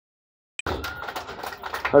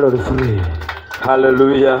Hallelujah.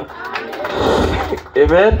 Hallelujah.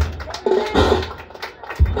 Amen.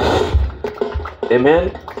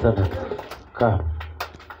 Amen. Come.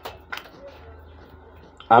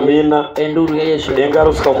 Amina. Enduru ya Yesu.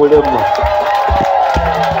 Engaruska kulema.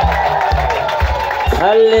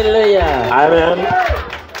 Hallelujah. Amen.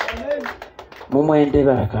 Mumwende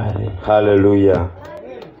bakare. Hallelujah.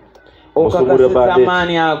 Musumure bade.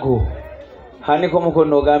 Zamani yako. Haniko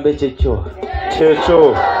mukono gambe checho.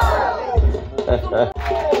 Checho.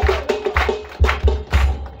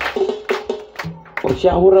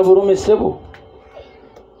 Ushahura burume sebo.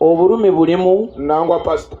 Oburume burimu nangwa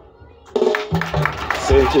pastor.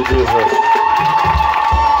 Thank you, Jesus.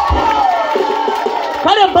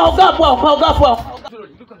 Kale mpaugapo.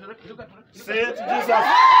 Say it to Jesus.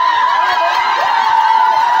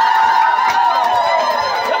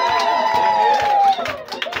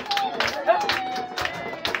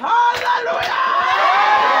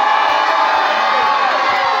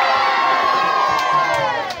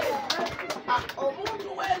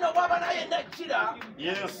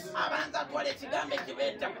 Yes.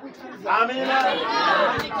 Amen.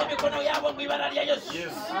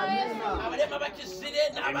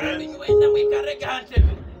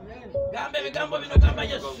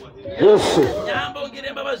 Yes.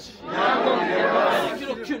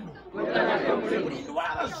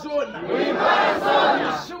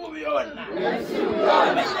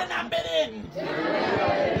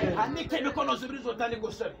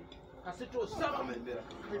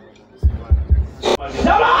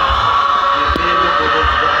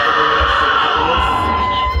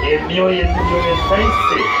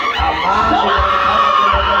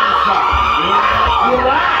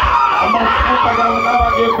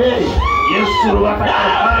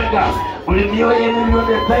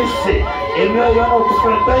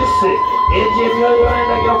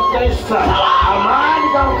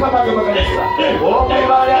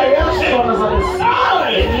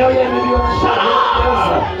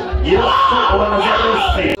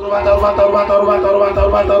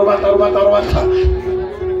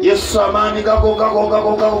 Yesu amani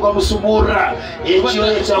gago musumura ekyo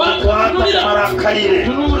ekyakukwata marakaire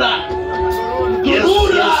yes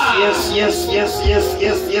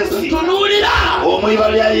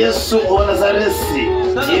omwibali ya Yesu wa Nazareti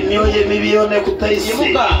emyoyo emibione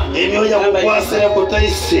kutaisi emyoyo yakukwasira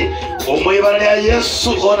kutaisi omwibali ya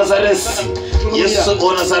Yesu wa Nazareti Yesu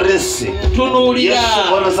wa Nazareti tunulira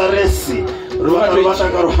Yesu wa Nazareti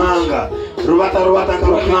rubata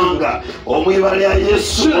karuhanga omwibali ya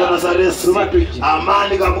Yesu wa Nazareti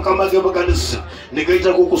amani gamukamage bakanisa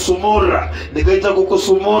nikaita kukusumura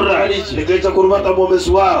nikaita kurubata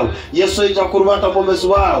bomezi wao Yesu ita kurubata bomezi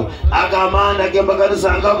wao agamana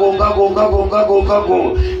gembakanisa ngago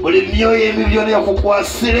buli myoyo emibione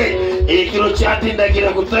yakukwasire ekiro kyatinda kira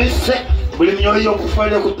kutaise buli myoyo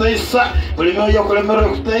kufanya kutaisa buli myoyo kulemera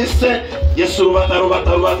kutaise Yesu rubata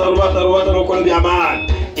rokole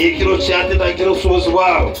byamani ekiro kyatinda kira usobozi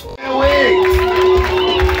wao ewe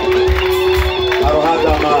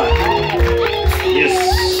arohaga amani. Yes.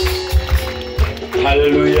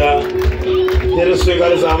 Hallelujah. Yesu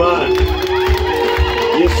ngali zamani.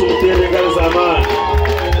 Yesu mtende ngali zamani.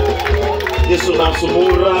 Yesu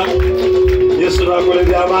nasumura. Yesu nakole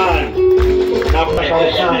byamani.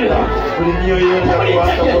 Napakawanga. Kuli myoyo ya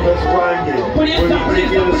kuwata komezi wange. Kuli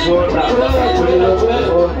zona.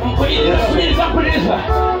 Puliza.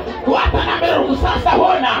 Kuwata na mbele sasa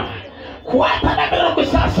hona. Kuwata na mbele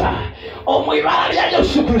sasa. Omwibali ya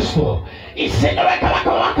Yesu Kristo. Isende weka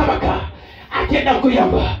atenda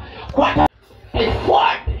kuyamba kuwata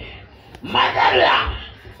typhoid, malaria,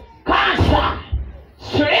 kansa,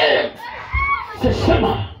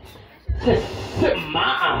 sesema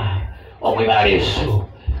omwibali Yesu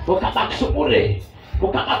bukama kusumure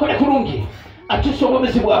bukama kone kurungi atuso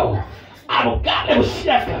omwezi bwawo abugande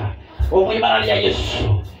busiraka omwibali ya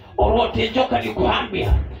Yesu orote njoka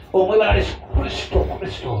likuhambia omwibali Yesu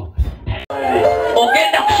Kristo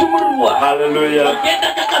ogenda kusumurwa. Hallelujah.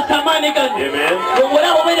 Ogenda kakasamani gani. Amen.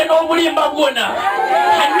 Ngora obere no bulimba bwona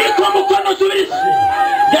haniko mukono subirisi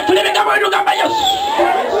yatulebeka mwe ngamba Yesu.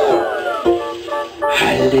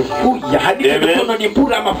 Hallelujah. Haniko mukono ni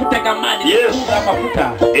mpura mafuta gamani. Yes. Mpura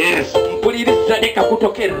mafuta. Yes. Mpuliriza deka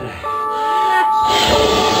kutokera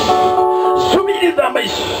subiriza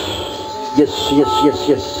maisha. Yes.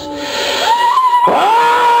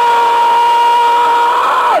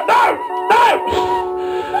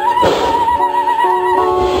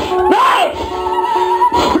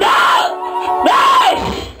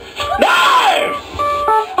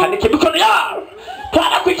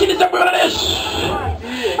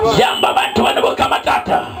 Yamba bantu bano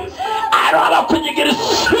bokamatata aro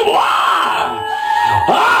abakunyigiriza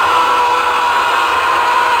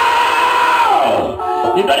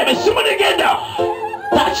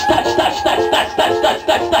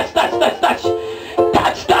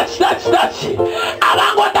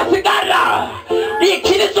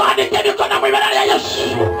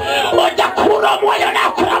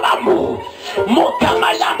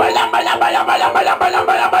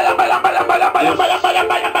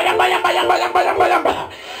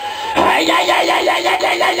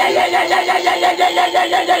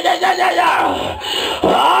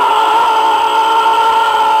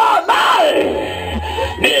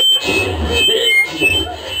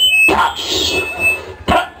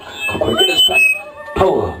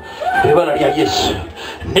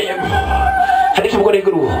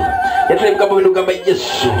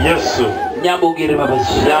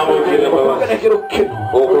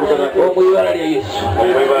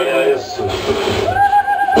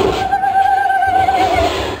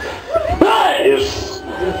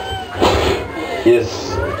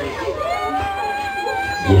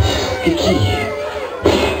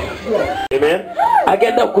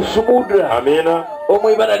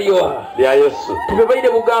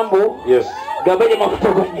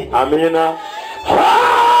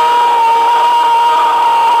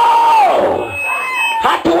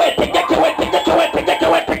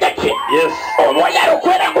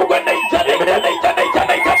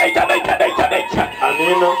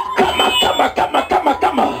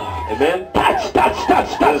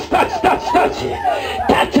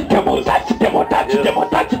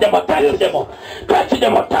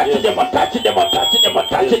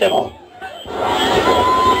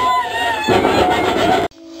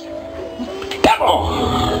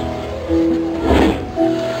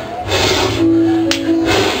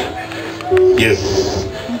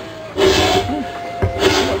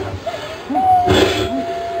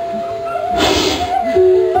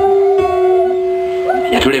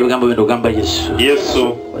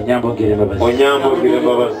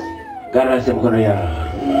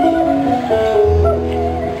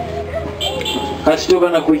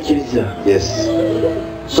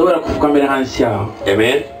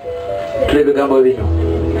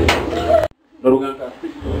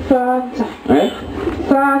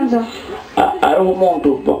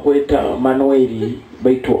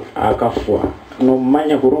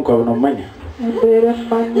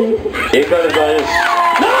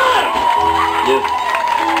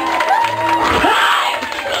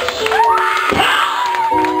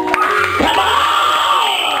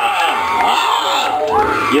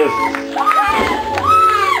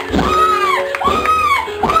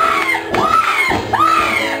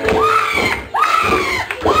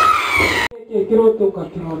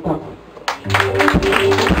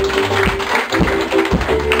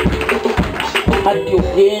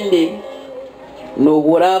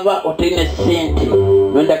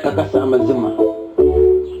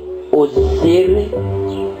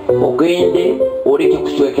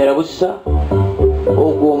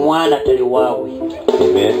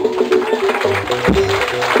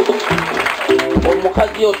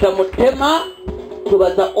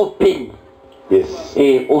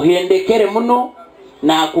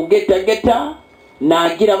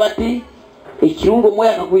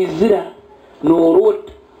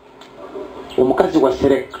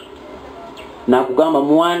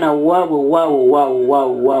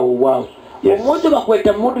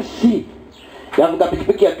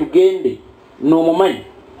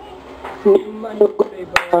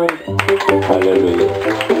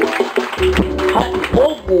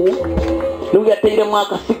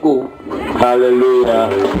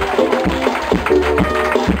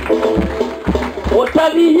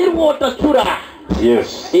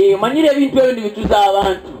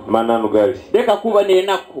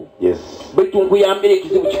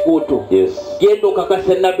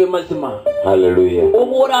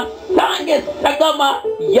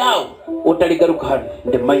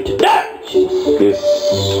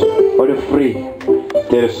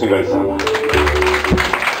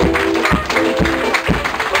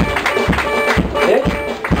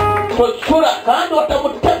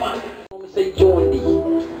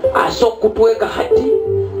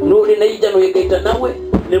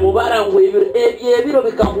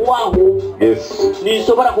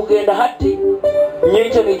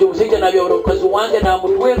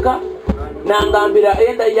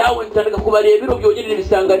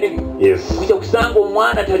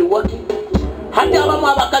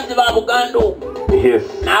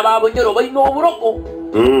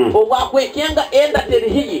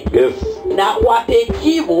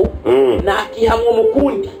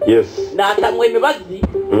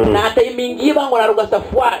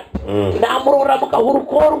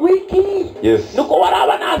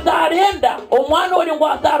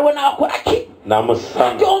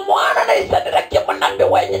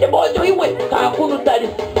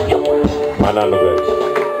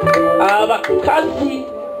abakazi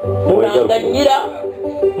muranganyira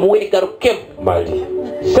muwegarukemu mali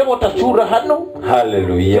sebo tachura hano.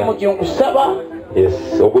 haleluya mugiye gusaba yes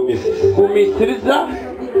kumisiriza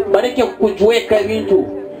bareke kujweka ibintu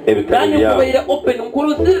kandi kubaira open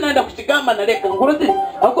nkuruzi naenda kusigama na leka nkuruzi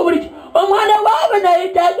ako buri omwana wawe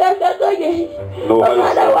naitaga kagaye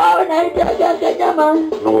omwana wawe naitaga nyama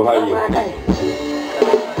no hayi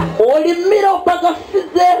olimira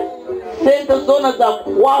opagasize sente zona za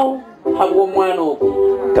kwao habwo mwana uko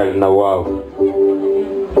talina wao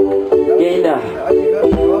genda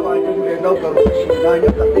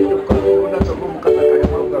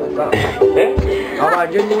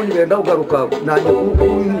abaje nyundi benda ugaruka nanye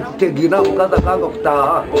kutegina mukaza kanga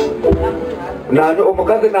kutaha nanye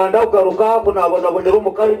umukazi nanda ugaruka hapo nabona bonera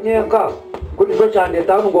umukazi nyenka kuri zo cyane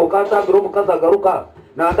tanu ngo katangira umukazi agaruka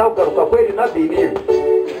nanda ugaruka kweli na dini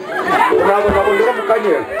nabona bonera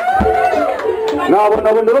umukanye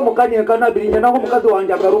nabona bonera umukanye kana birinye naho umukazi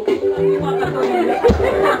wanje agaruke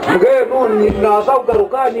mge nuni naza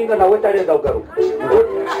ugaruka ninga nawe tarenda ugaruka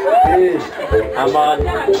amani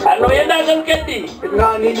ano yenda garukendi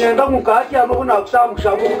na ninyenda mukati ano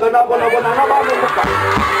nakusamushabu kana bona nabantu muka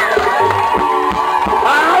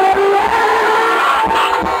haleluya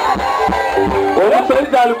ora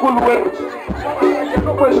perida alikulwe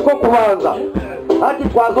kwezi ko kubanza hati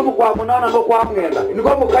twazo mukwa munana no kwa mwenda niko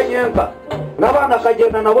mukanyenga nabana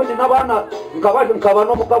kagenda nabonye nabana nkaba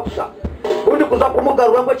no mukakusha undi kuza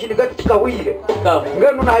kumugarura ngo kiniga kikawire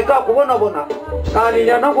ngenu naika kubona nani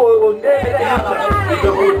nyana ngo ndere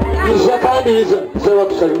iza kandi iza zewa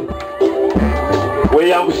kusali we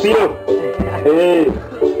yangu sio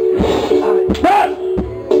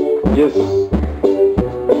yes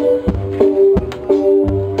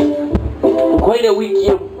kwa ile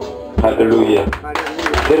wiki haleluya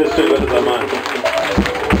there is still a man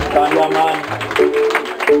kama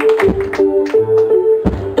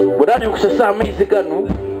budani kusasa amezi gano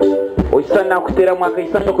oisana kutera mwaka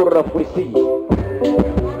isana kurura polisi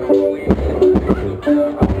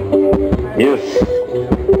yes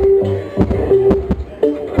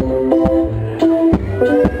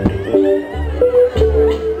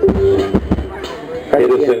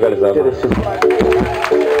kaido sengal zama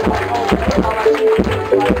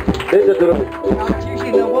Dede duro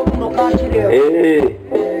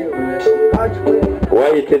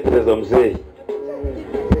why tetreza mzee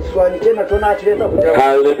swali tena tunachileta kuja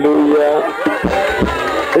haleluya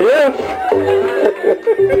yes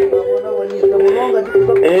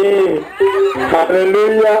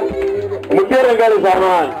haleluya mukere ngali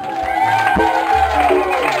zamani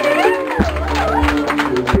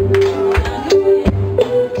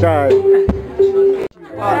sai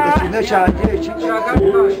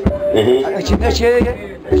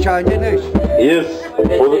yes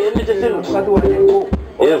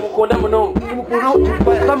yes mukunda muno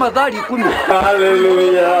kama dhali 10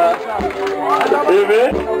 haleluya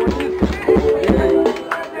amen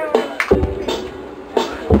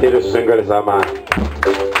kero sengal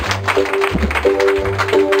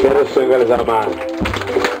zaman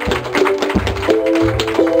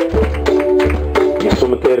Yesu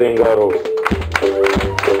mterengaro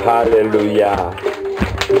haleluya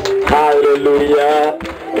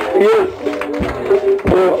yes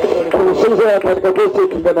sasa katika kosi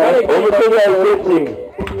kingana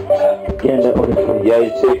genda ya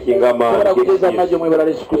checking ama kugeza majo mwibara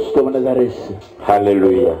Yesu Kristo wa Nazareti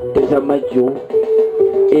haleluya kugeza majo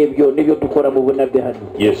ebyo nibyo dukora mu bunabye hano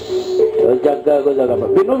yes ojagago zagaba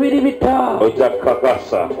bino biri bita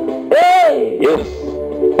ojakakasa yes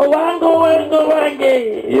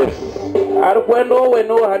wange yes arukwendo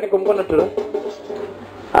weno hani kumkona tura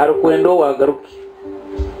arukwendo wagaruki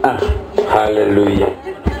haleluya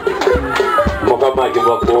mukamaji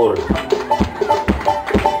bakora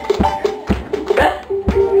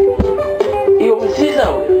iyo msiza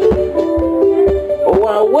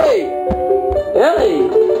wawe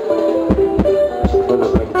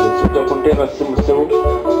tukontera simu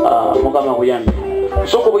mukama kuyanda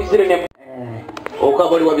soko boizire ne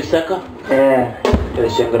okabali wa bisaka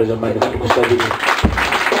teleshangara zamani kusabiri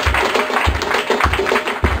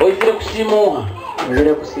oizire kusimuha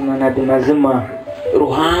Zile kusima Nabbi Maziima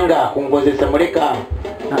ruhanga kungozesa muleka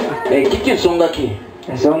kiki nsonga ki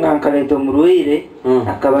ensonga nkaleeta omurwaire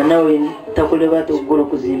akaba nawe takuleba tugula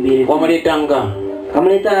kuzimbira wamuletanga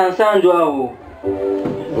kamuleeta nsanju awo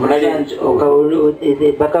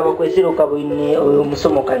bakaba kwesira okaba ine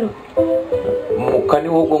omusomo kano mukani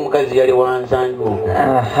wogo mukazi yali wansanju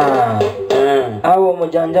awo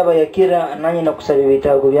omujanjaba yakira nanye nakusaba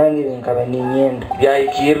ebitaago byange nkaba ninyenda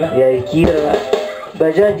byayikira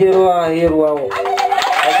bajajero aherwawo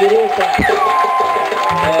agereka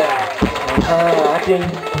ati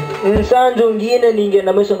nsanju ngine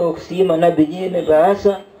ningenda meso nokusima nabbi nyine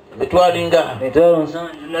baasa Mitwalinga. mitwalo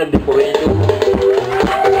nsanju nabbi Kubendu.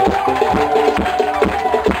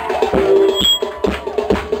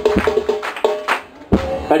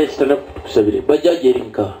 Kale sitana kusabire. Bajaji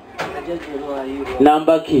erinka.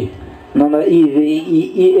 Namba ki? namba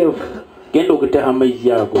EF Genda okutaha amaizi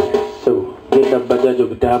yago. So, genda bajaji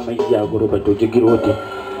okutaha amaizi yago Robert ogigira oti.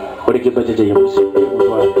 Oleke bajaji ya musimbe.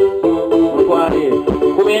 Mutwale.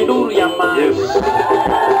 Kubenduru ya mazi. Yes.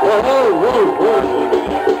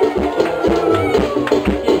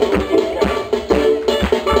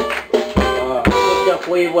 Oja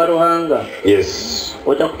kuweebwa Ruhanga. Yes.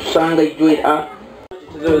 Oja kutusanga ijwe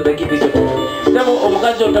sitabo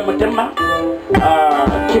omukazi otamutema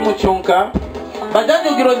kimu kyonka bajaji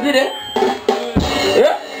ogirozire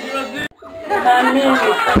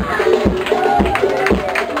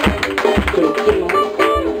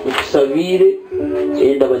kusabire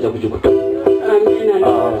enda baja kujikuta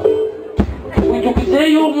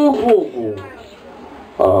kujukizeyo omuntu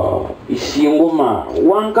ogwo isingoma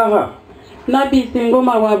wankaha Nabi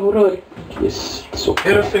Isingoma wa Burori. yes so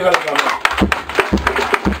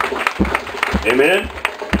Amen.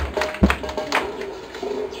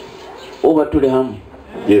 oba tuli hamu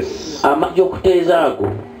Yes. amajja okuteeza ago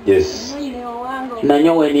Yes.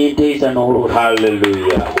 nanyowe ninteeza n'olula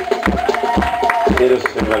Hallelujah.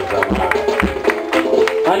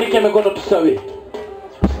 andika emikono tusabe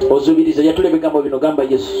ozubiriza yatula ebigambo bino gamba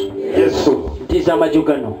Yesu Yesu. ntiisa amaju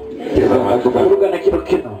gano olugana kiro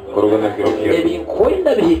kino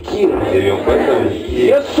ebinkwenda bihikira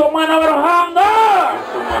Yesu omwana wa Ruhanga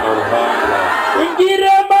ngire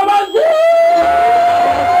embabazi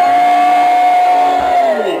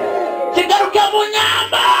kigaruke mu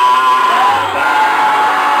nyamba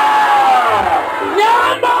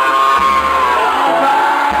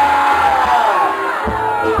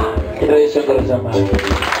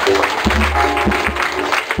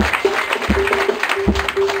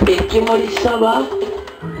ekimulisaba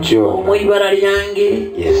omwibara lyange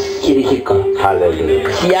kirihika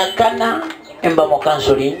kyakana emba mu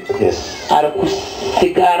counseling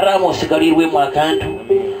arikusigara musigalirwemu akantu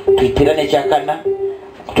twitirane kyakana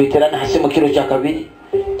twitirane hasi mu kiro kyakabiri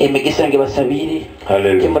emigisa nge basabire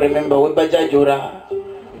kimurememba we bajaji ora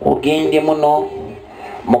ogende muno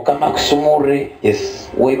mukama kusumure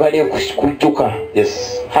webale kujuka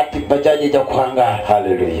hati bajaji ja kuhangara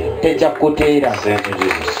teja kutera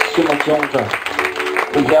kimo kyonka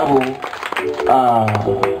ujaho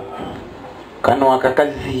kano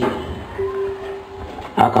akakazi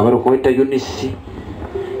akabaro kweta Yunisi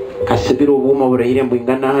kasibira obuma burayire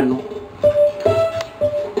mbingana hano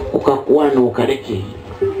ukakwana ukareke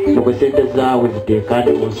nuko sente zawe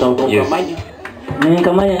zitekane mu sawo kamanya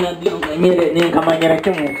ninkamanya nabyo nganyere ninkamanyira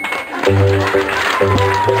kimu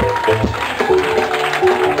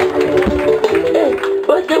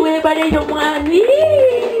oje webale yo mwani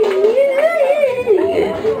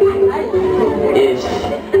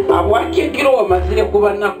abwaki kiro wamazire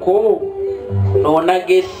kuba nako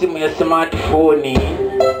nonaga esimu ya smartphone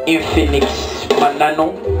Infinix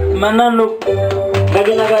manano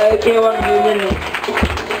kaginaga kewa nyene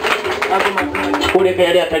kuleka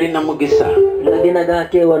yali atalina mugisa kaginaga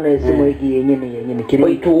kewa na esimu nyene kiri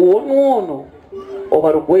oito ono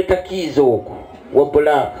obarukweta kizo oko wa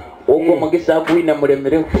black ogwo mugisa akuina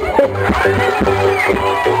mulemereho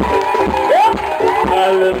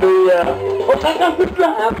Hallelujah.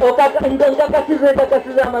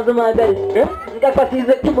 Ngakasize amazima agari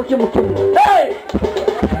ngakasize kimu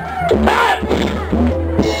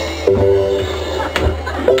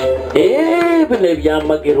bine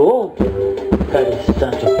byamagero kale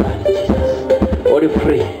santo kale Jesus ori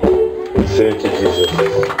free Thank you, Jesus.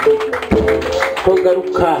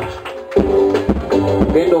 togaruka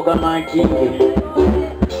gendo kama kingi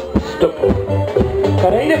stop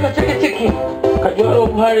karaile kachekecheki kajwaro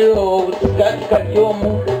buhari obusigati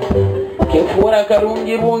kadyomu kefuura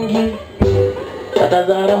karungi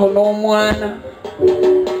katazaraho n'omwana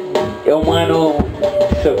omwana omu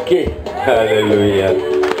soke Hallelujah.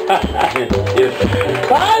 Yes.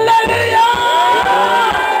 haleluya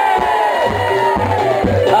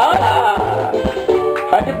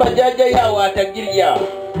hati bajaja yawe atagirya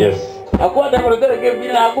Yes. akwata kurogerege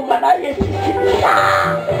bila aguma naye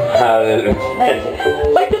Hallelujah.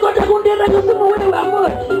 baitu kota kundera kusumu wene wa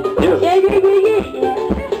moto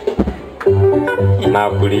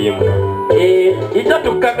Nakulimu.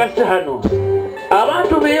 itatukakasa hano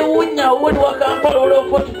abantu bewunya woni wa Kampala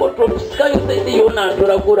olwofotofoto tusikayo saidi yona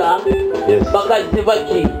turagura bakazi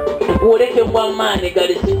baki tukuleke mu amaani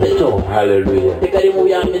gali special Hallelujah. tegali mu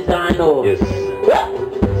byamizano Yes.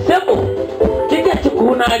 sebo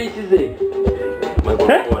Alisize.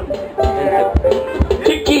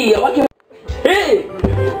 Chiki, waki. Hey.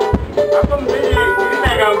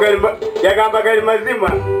 Yagamba gali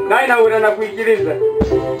mazima naye nawura nakwikiriza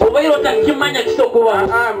obairo takimanya kisokuba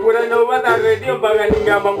mpura nobana radio mbaga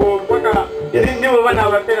ningamba ngo mpaka nibo bana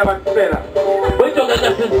abapera bakipera bwecho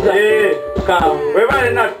gagasisa ka webale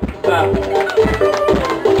na ka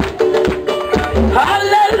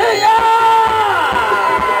haleluya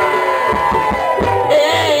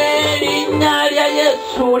linalya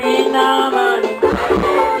Yesu linamani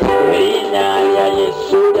linalya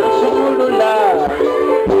Yesu yasulula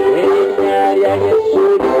linalya Yesu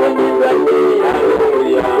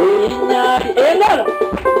linalya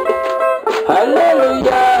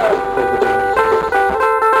haleluya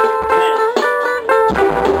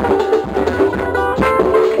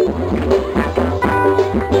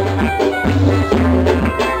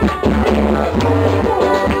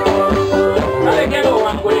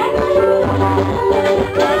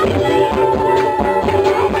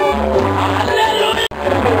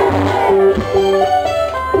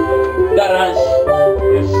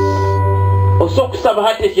osokusaba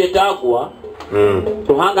hati kyetagwa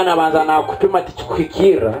tuhanga nabanza nakutuma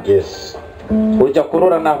tikikuhikira uja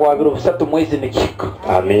kurora naho wabiri busatu mwezi nikika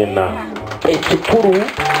amina ekikuru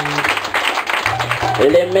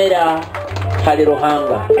elemera hali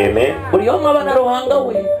ruhanga amen buri omwe abana ruhanga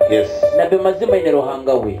we Nabbi Maziima ine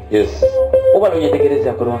ruhanga we ubalo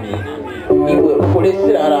nyetegereza koroni iwe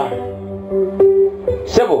ukolesira ara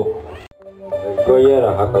sebo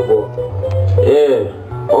goyera hakago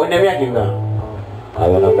one byakinga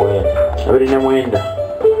abiri na mwenda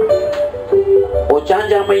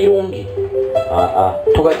ochanja amairungi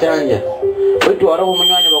tukachanja wetu waraho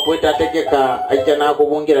munywani bakweta ategeka acha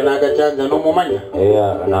nakubungira nagachanja no mumanya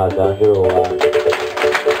nazanjiro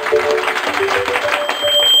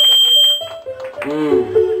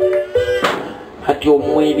hati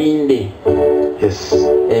omwirinde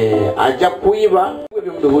aja kuiba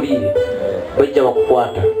bimduhurire bajja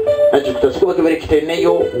bakukwata nacho kutasukuba kibere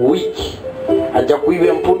kiteneyo wiki aja kuiba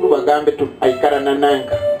empundu bagambe tu aikarana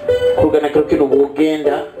nanga kurugana kiro kino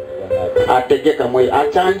bugenda ategeka mwe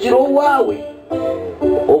achanjiro wawe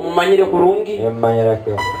omumanyire kurungi emanyira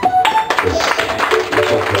ke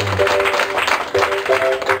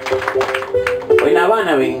wena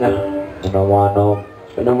abana benga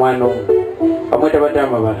no mwana amweta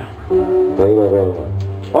batama bala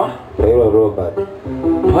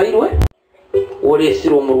Twairwe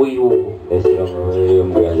olesira omulwiro ogwo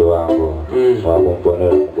omuganja wangu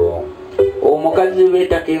wakumbonera mugongo omukazi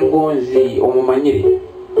beetaka engonzi omumanyire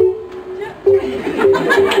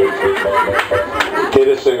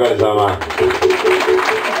teresenga zamaani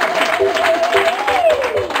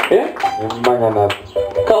emmanya nabbi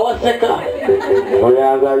kawaseka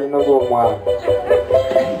oyanza alina gwomwana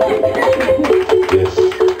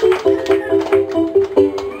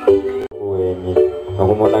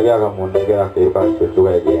akumunage akamunagera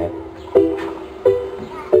kerukacucuka egenda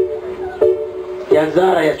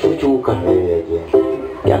yazara yacucuka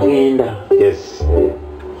yagenda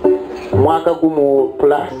mwaka gumu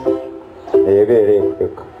plus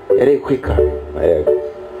era ekwika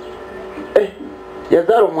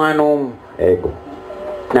yazara omwana omu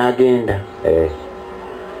nagenda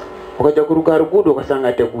okaja kuruka rugudo okasanga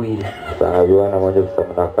ategwire sanga byona monje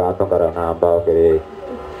kusamuna kanto ngara namba okere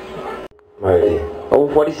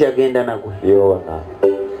omupolisi agenda nagwe yona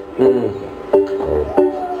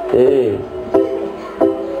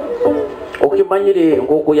okimanyire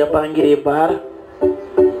ngoko yapangire ebara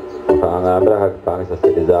okangambira kakipangisa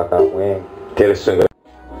sente zakamwenga teresenga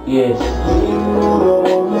yes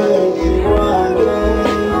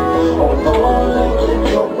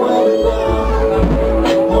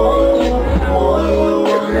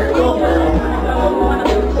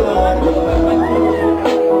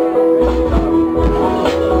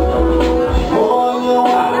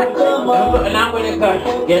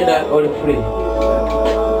genda all free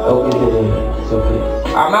it's okay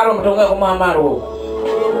amaro mtonga kama amaro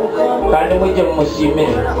kandi muje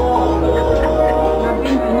musimire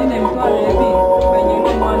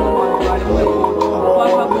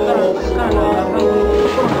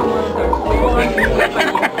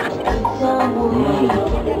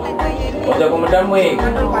oja kumudamwe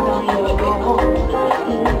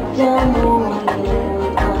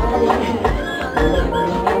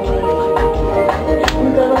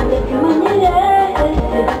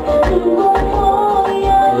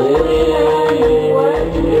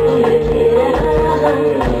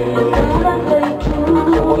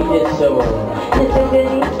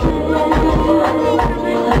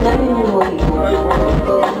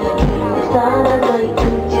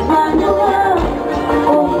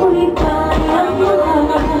Oh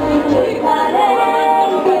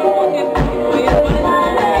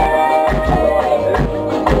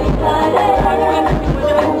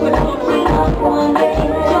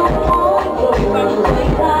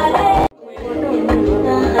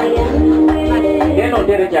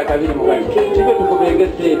Katere kya kabiri mukati. Nibyo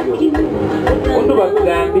tukubengese ebyo. Ondo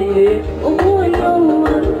bagambire